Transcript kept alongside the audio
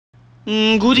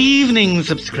Good evening,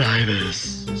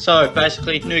 subscribers. So,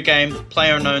 basically, new game,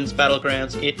 PlayerUnknown's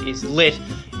Battlegrounds. It is lit.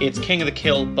 It's King of the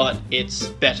Kill, but it's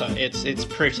better. It's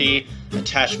pretty,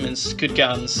 attachments, good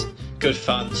guns, good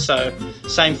fun. So,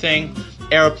 same thing,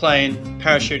 aeroplane,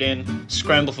 parachute in,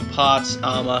 scramble for parts,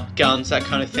 armor, guns, that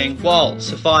kind of thing, while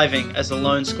surviving as a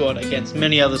lone squad against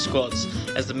many other squads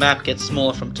as the map gets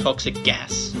smaller from toxic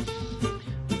gas.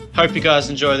 Hope you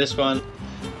guys enjoy this one.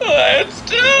 Let's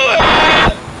do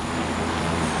it!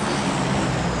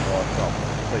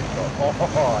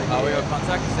 Oh, we got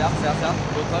contact.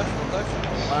 South. Real close.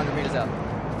 100 meters out.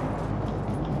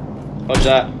 Watch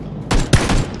that.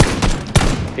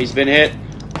 He's been hit.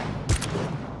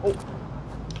 Oh.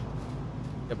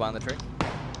 Get behind the tree.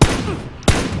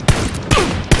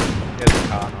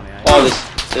 Oh,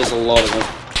 there's a lot of them.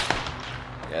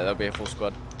 Yeah, that'll be a full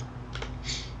squad.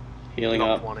 Healing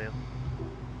up.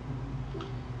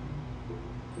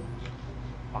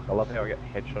 Fuck, I love how I get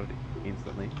headshotted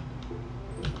instantly.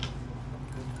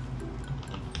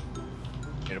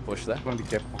 Need to push that. I'm gonna be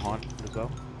careful behind as well.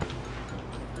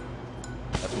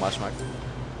 That's my smoke.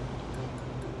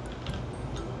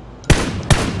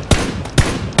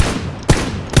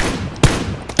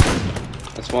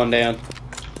 That's one down.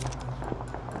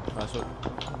 Nice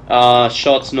one.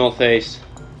 Shots northeast.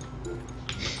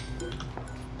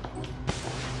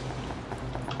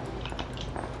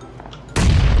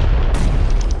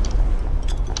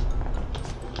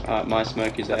 My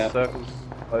smoke is out. Circle's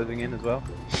closing in as well.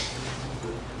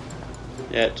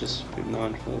 Yeah, just be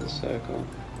mindful of the circle.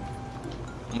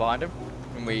 I'm behind him.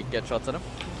 Can we get shots at him?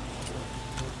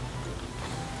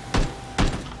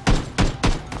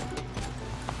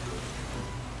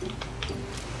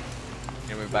 Can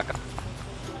we move back up?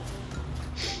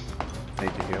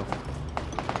 Need to heal.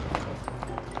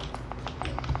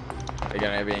 They're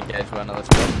gonna be engaged by another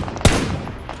squad.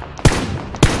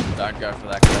 Don't go for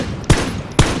that guy.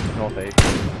 Northeast.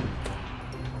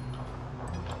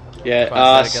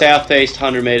 Yeah, southeast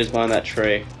 100 meters behind that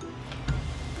tree.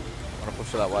 Wanna push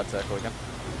to that wide circle again?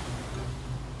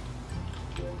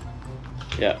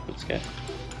 Yeah, let's go.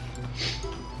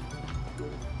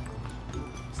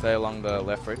 Stay along the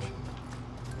left ridge.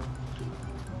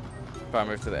 Try and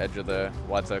move to the edge of the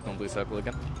wide circle and blue circle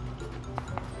again.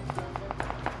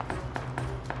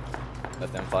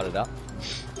 Let them fight it out.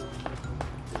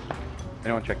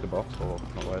 Anyone check the box or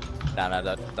not worth? No,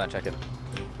 don't check it.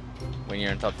 When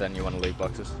you're in top 10, you want to leave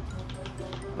boxes.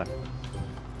 No.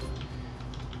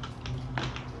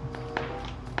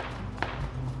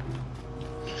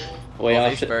 Wait,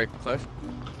 Northeast, very close.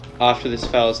 after this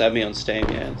fellas add me on Steam,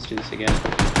 yeah, let's do this again.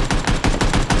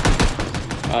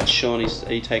 Alright, Sean,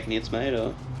 are you taking hits, mate,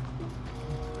 or?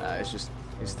 Nah, he's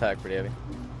tagged pretty heavy.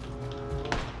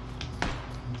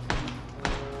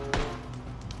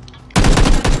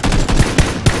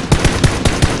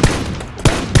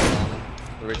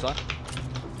 The ridge line.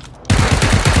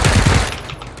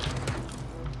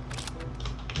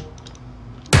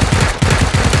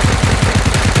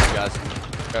 You guys,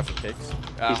 go for kicks.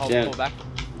 Pull back.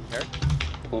 Eric.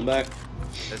 Pull him back.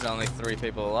 There's only 3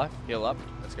 people alive. Heal up.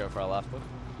 Let's go for our last one.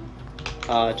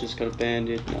 Just got a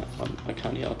bandit. No, I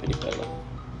can't heal up any further.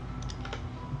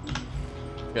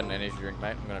 Got an energy drink,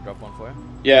 mate. I'm gonna drop one for you.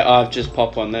 Yeah, I've just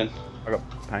popped one then. I got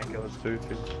painkillers too.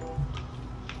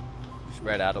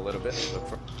 Spread out a little bit. Look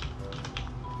for.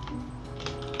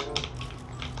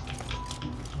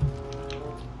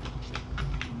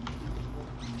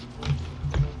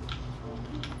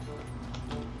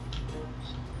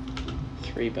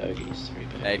 Three bogeys.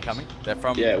 Aid coming. They're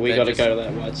from. Yeah, we gotta go to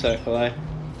that wide circle, eh?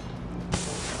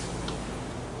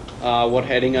 What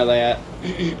heading are they at?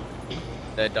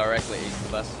 They're directly east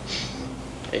of us.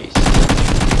 East.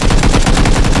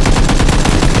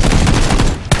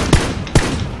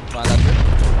 Find that trip.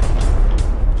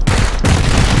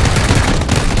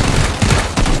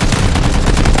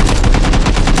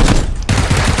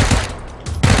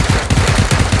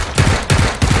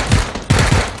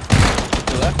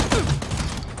 To the left.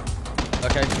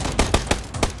 Okay.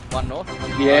 One north.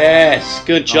 Yes,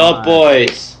 good job,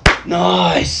 boys.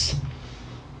 Nice.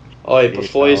 Oh,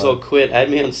 before you all quit,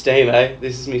 add me on Steam, eh?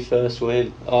 This is my first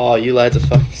win. Oh, you lads are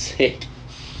fucking sick.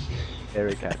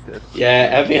 Airy cactus. Yeah,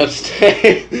 add me on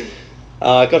Steam.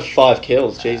 I got 5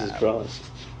 kills, Jesus Christ.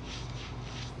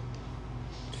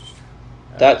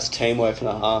 That's teamwork and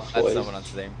a half, That's boys. someone on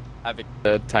Steam. Havoc.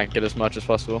 Tank it as much as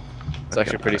possible. It's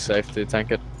actually pretty safe to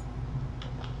tank it.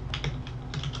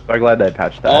 So glad they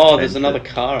patched that. Oh, there's another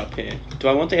car up here. Do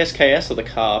I want the SKS or the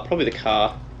car? Probably the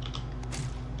car.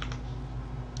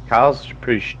 Car's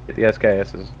pretty shit. The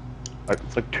SKS is like,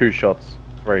 it's like 2 shots,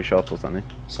 3 shots or something.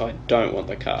 So I don't want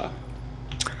the car.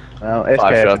 Well, 5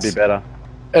 SKS would shots. be better.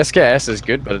 SKS is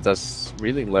good, but it does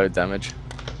really low damage.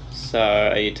 So,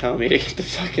 are you telling me to get the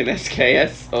fucking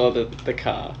SKS or the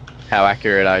car? How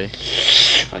accurate are you?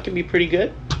 I can be pretty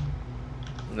good.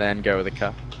 Then go with the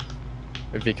car.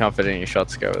 If you're confident in your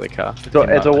shots, go with the car.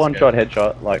 It's a one-shot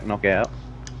headshot, like knockout.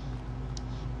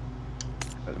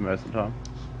 Most of the time.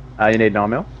 You need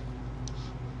 9mm?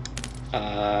 No.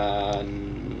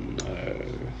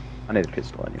 I need a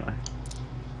pistol anyway.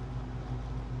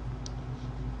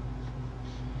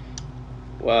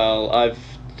 Well,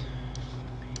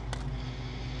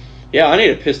 yeah, I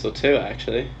need a pistol too,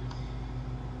 actually.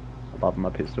 I love my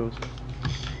pistols.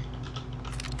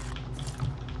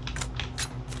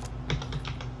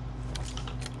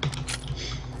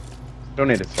 Still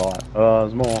need a sight. Oh,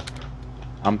 there's more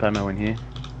ammo in here.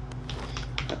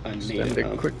 I need Send it.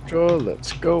 a quick draw,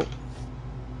 let's go.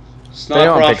 Sniper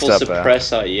Anyone rifle picks up,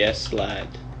 suppressor, yes, lad.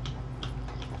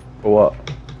 For what?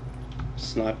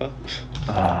 Sniper.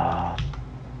 Ah.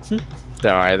 Don't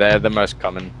worry, they're the most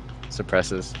common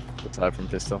suppressors, aside from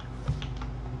pistol.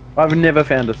 I've never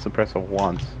found a suppressor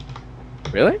once.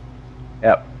 Really?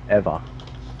 Yep, ever.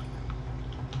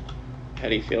 How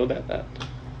do you feel about that?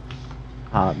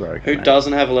 Heartbroken. Who mate.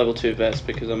 doesn't have a level 2 vest?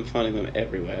 Because I'm finding them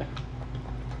everywhere.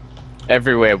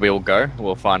 Everywhere we'll go,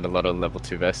 we'll find a lot of level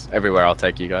 2 vests. Everywhere I'll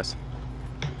take you guys.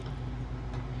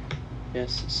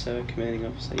 Yes, sir, commanding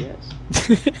officer, yes.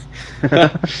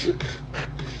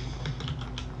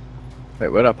 Wait,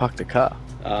 where'd I park the car?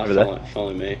 Over there.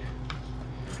 Follow me.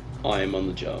 I am on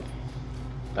the job.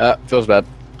 Feels bad.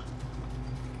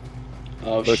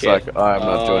 Oh Looks shit. like I'm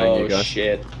not joining you Oh guys.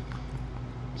 shit.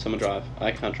 Someone drive.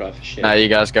 I can't drive for shit. Nah, you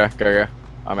guys go. Go.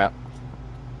 I'm out.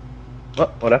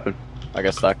 What happened? I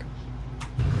got stuck.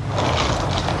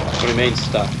 What do you mean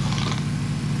stuck?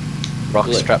 Rocks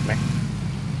Look. trapped me.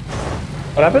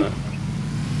 What happened?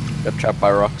 Got trapped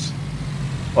by rocks.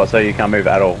 Oh, so you can't move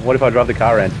at all. What if I drive the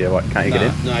car around here? What, can't you get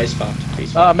in? No, he's fucked.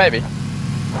 He's fucked. Maybe.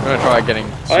 I'm gonna try getting...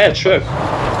 Oh yeah, true.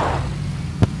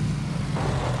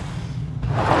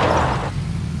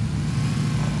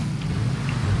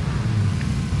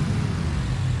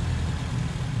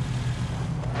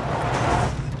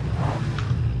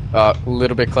 A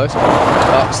little bit closer.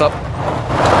 Oh, stop.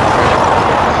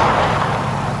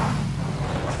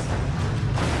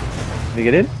 Can you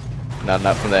get in? No,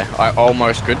 not from there. I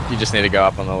almost could. You just need to go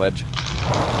up on the ledge.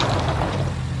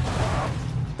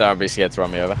 Don't be scared to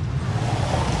run me over.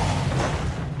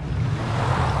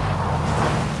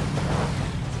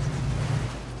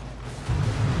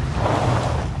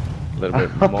 A little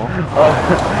bit more.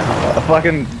 Oh, a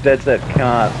fucking dead set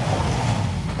can't.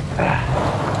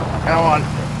 Come on.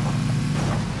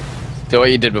 Do what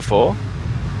you did before.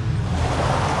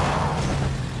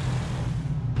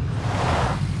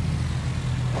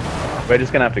 We're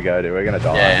just gonna have to go, dude. We're gonna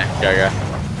die. Yeah, go.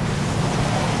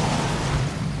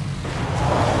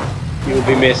 You will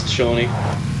be missed, Shauny.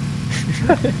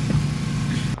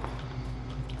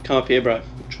 Come up here, bro.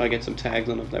 Try to get some tags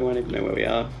on them. They won't even know where we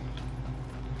are.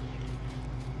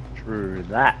 True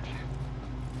that.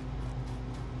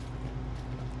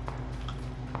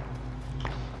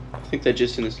 I think they're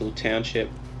just in this little township.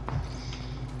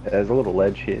 There's a little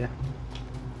ledge here.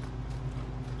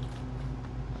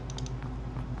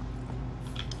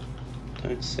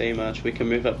 Don't see much. We can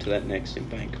move up to that next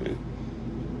embankment.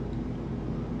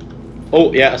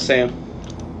 Oh, yeah, I see him.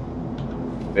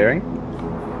 Bearing?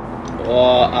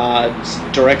 It's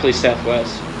directly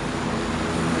southwest.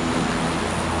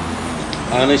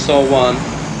 I only saw one.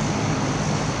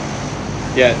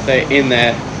 Yeah, they're in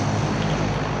there.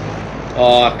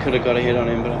 Oh, I could have got a hit on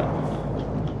him, but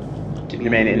I didn't.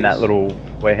 You mean in that little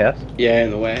warehouse? Yeah,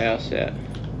 in the warehouse, yeah.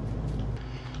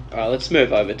 Alright, let's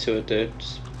move over to it, dude.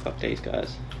 Just fuck these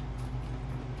guys.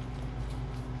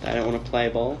 They don't want to play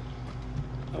ball.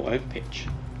 I won't pitch.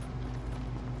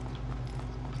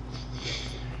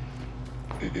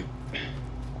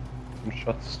 Some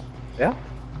shots. Yeah?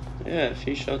 Yeah, a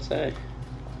few shots, eh?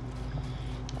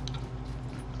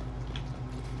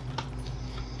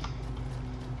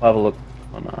 I'll have a look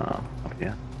on up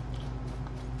here.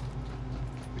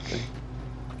 Okay.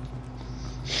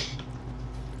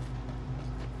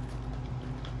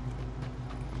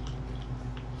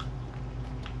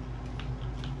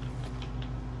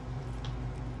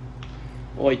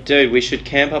 Oi, dude, we should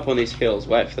camp up on these hills,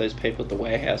 wait for those people at the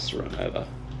warehouse to run over.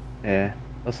 Yeah.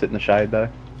 I'll sit in the shade though.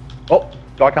 Oh,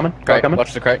 guy coming. Guy Crate, coming.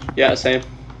 watch the crate. Yeah, I see him.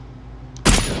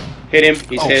 Hit him,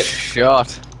 he's hit.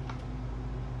 Shot.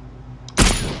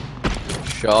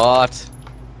 Shot.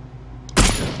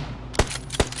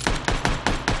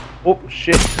 Oh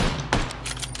shit.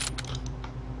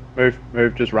 Move,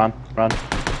 just run.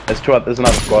 There's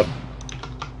another squad.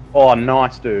 Oh,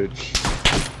 nice, dude.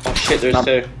 Oh shit, there's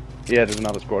two. Yeah, there's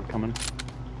another squad coming.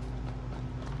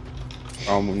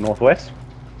 From northwest.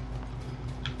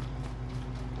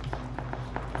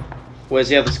 Where's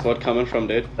the other squad coming from,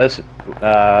 dude? That's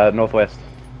northwest.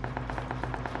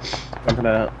 Jump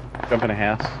in a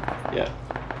house. Yeah.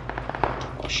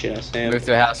 Oh shit, I see him. Move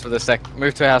to a house with a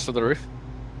Move to a house with a roof.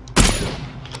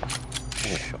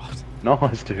 Shot.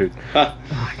 Nice, dude.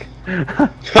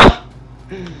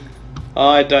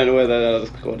 I don't know where that other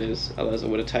squad is, otherwise I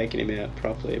would have taken him out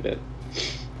properly a bit.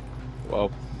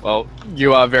 Well,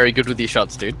 you are very good with your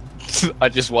shots, dude. I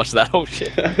just watched that whole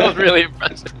shit. That was really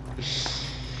impressive.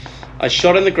 I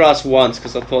shot in the grass once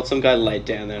because I thought some guy laid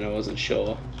down there and I wasn't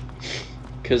sure.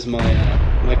 Because my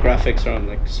graphics are on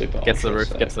like super Gets ultra, the roof,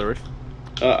 so. gets the roof.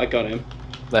 I got him.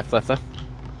 Left.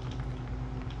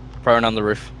 Prone on the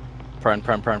roof. Prone.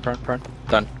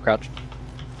 Done. Crouch.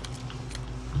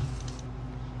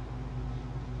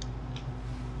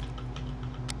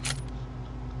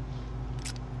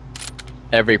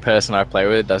 Every person I play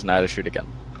with doesn't know how to shoot a gun.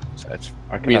 So it's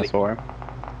really I saw him.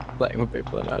 playing with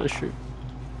people that know how to shoot.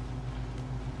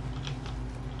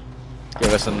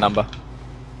 Give us a number.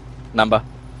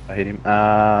 I hit him.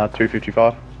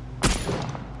 255.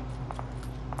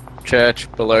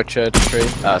 Church, below church tree.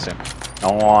 Ah, that's him.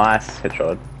 Nice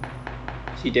headshot.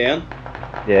 Is he down?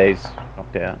 Yeah, he's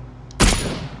knocked out.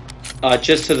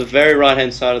 Just to the very right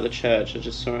hand side of the church. I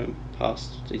just saw him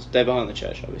past. They're behind the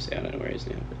church, obviously. I don't know where he is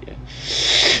now, but yeah.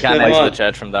 You can't exit the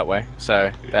church from that way,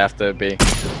 so they have to be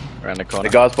around the corner.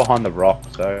 The guy's behind the rock,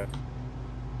 so.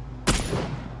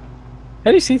 How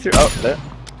do you see through? Oh, there.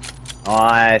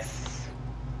 Nice.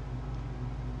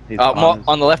 More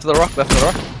on the left of the rock,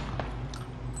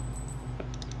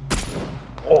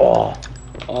 Oh.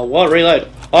 Oh, what? Reload.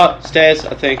 Oh, stairs,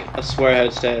 I think. I swear I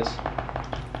heard stairs.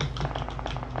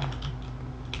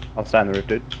 I'll stay on the roof,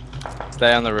 dude.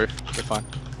 Stay on the roof, you're fine.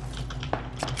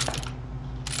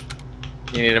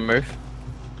 You need to move.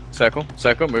 Circle,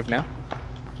 move now.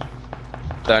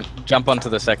 Don't jump onto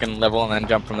the second level and then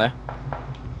jump from there.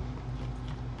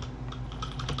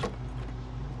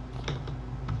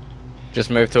 Just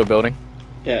move to a building.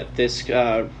 Yeah, this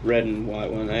red and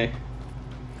white one, eh?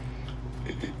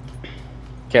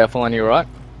 Careful on your right.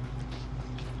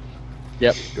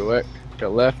 Yep, good work. Go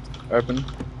left, open.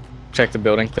 Check the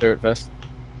building through it first.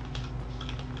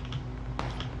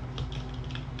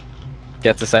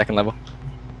 Get to second level.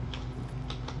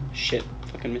 Shit,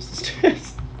 fucking missed the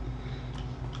stairs.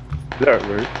 That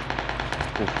roof.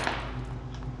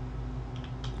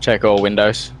 Check all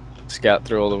windows. Scout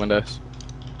through all the windows.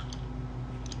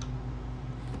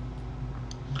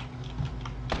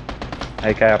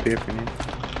 AK up here for me.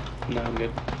 No, I'm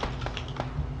good.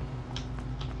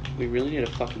 We really need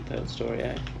a fucking third story,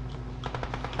 eh?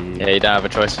 Yeah, you don't have a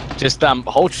choice. Just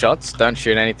hold shots, don't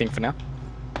shoot anything for now.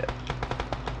 Yeah.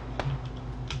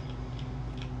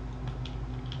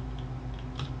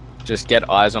 Just get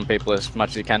eyes on people as much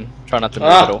as you can. Try not to move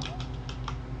at all.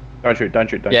 Don't shoot.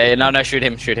 Yeah, no, shoot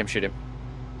him. If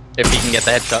you can get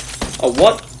the headshot. Oh,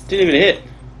 what? Didn't even hit.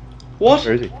 What?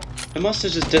 Where is he? It must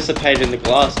have just dissipated in the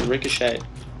glass and ricocheted.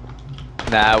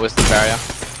 Nah, it was the barrier.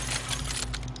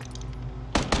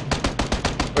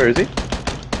 Where is he?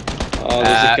 Oh,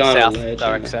 there's a gun on south, the ledge.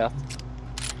 direct south.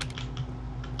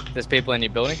 There's people in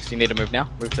your buildings. You need to move now.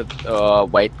 Move to.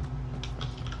 Wait.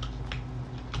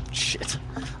 Shit.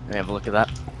 Let me have a look at that.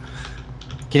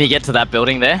 Can you get to that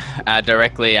building there?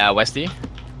 Directly west of you?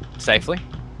 Safely?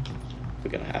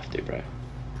 We're gonna have to, bro.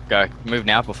 Go. Move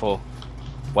now before.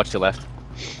 Watch your left.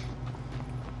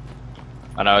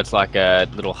 I know it's like a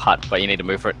little hut, but you need to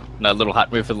move for it. No, little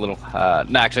hut. Move for the little.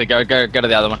 No, actually, go to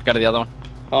the other one.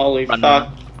 Holy Run. fuck.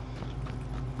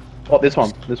 Oh, this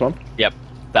one. Yep,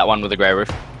 that one with the grey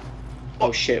roof.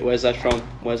 Oh shit, where's that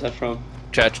from?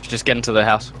 Church, just get into the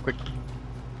house, quick.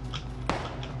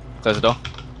 Close the door.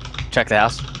 Check the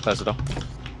house. Close the door.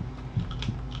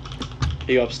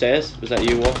 Are you upstairs? Was that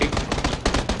you walking?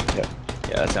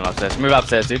 Yeah, that's him upstairs. Move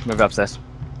upstairs, dude. Move upstairs.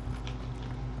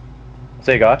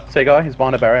 See a guy. He's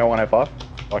behind a barrier 105.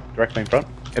 Like, directly in front.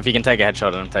 If you can take a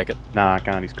headshot on him, take it. Nah, I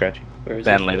can't. He's crouching. Where is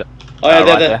Then it? leave it. Oh yeah,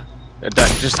 right there.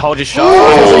 Don't, just hold your shot.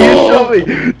 Oh, you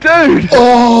shot me! Dude!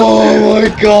 Oh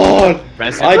my god!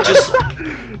 Rest I him. just,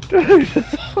 Dude!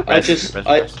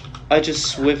 I just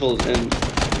swiveled and.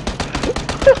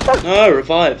 No,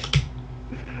 revive.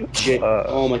 Shit.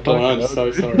 Oh my god, I'm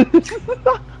so sorry.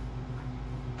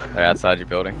 They're outside your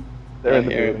building. They're in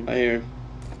the I hear building. him. I hear him.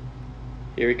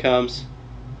 Here he comes.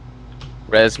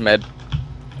 Res, med.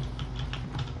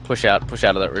 Push out of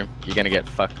that room. You're gonna get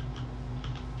fucked.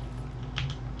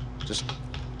 Just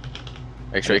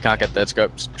Make sure you can't get third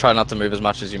scopes. Try not to move as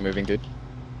much as you're moving, dude.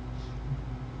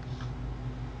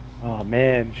 Oh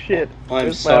man, shit. I'm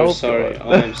Where's my so health sorry.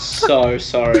 going? I'm so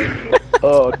sorry.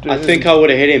 Oh, dude. I think I would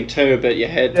have hit him too, but your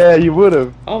head. Yeah, you would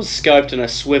have. I was scoped in a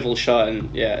swivel shot,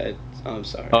 and yeah, I'm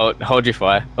sorry. Oh, hold your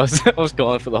fire. I was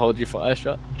going for the hold your fire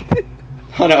shot.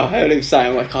 I know, I heard him say,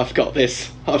 I'm like, I've got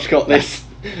this. I've got this.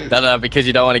 No, because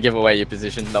you don't want to give away your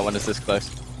position. No one is this close.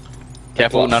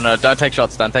 Careful. No, don't take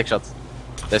shots. Don't take shots.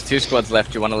 There's 2 squads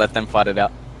left. You want to let them fight it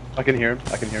out. I can hear him.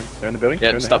 They're in the building.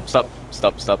 Yeah, stop.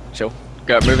 Chill.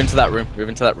 Go. Move into that room. Move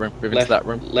into that room.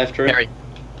 Left room. Harry.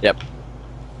 Yep.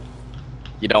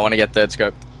 You don't want to get third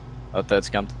scoped. Or third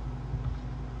scummed.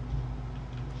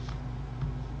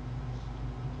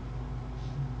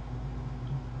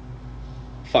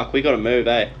 Fuck, we gotta move,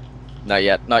 eh? Not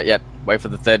yet. Not yet. Wait for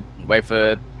the third. Wait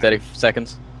for 30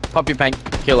 seconds. Pop your pain.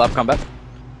 Kill up combat.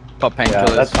 Pop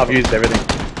painkillers. I've used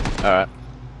everything. Alright.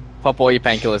 Pop all your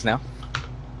painkillers now.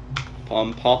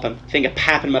 I'm popping. Think of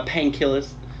popping my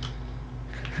painkillers.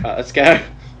 Alright, let's go.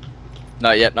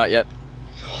 Not yet. Not yet.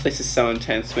 Oh, this is so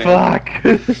intense, man. Fuck.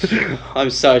 I'm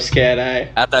so scared, eh?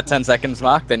 At that 10 seconds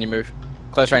mark, then you move.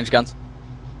 Close range guns.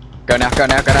 Go now. Go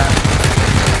now. Go now.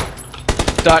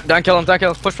 Don't kill him. Don't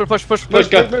kill him. Push. Push,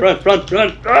 go. Run.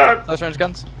 Close range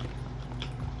guns.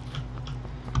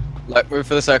 Look, move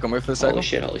for the circle. Move for the circle.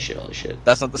 Holy shit.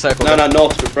 That's not the circle. No,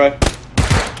 north, bro.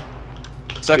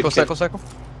 Circle. Careful.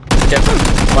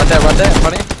 Right there, in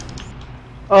front of you.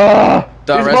 Oh,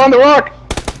 Don't he's rest. behind the rock.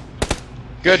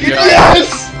 Good job.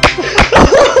 Yes!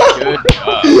 Good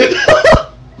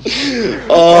job.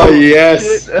 Oh,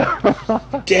 yes.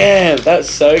 Damn, that's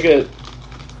so good.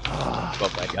 Well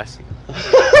played, guys.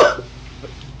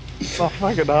 Oh,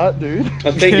 fucking hot, dude.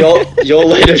 I think your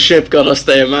leadership got us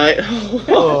there, mate.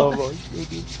 Oh my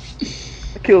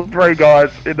goodness. I killed 3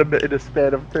 guys in a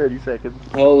span of 30 seconds.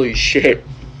 Holy shit.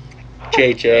 That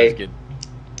was GG. good.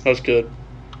 That was good.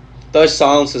 Those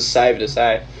silences saved us,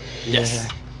 eh? Yes.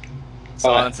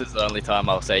 Silence is the only time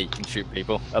I'll say you can shoot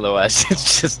people. Otherwise,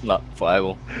 it's just not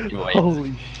viable.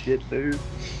 Holy shit, dude.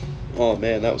 Oh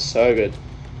man, that was so good.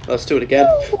 Let's do it again.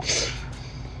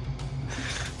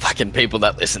 Fucking people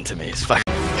that listen to me is fucking.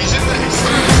 I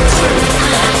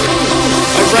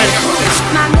ran.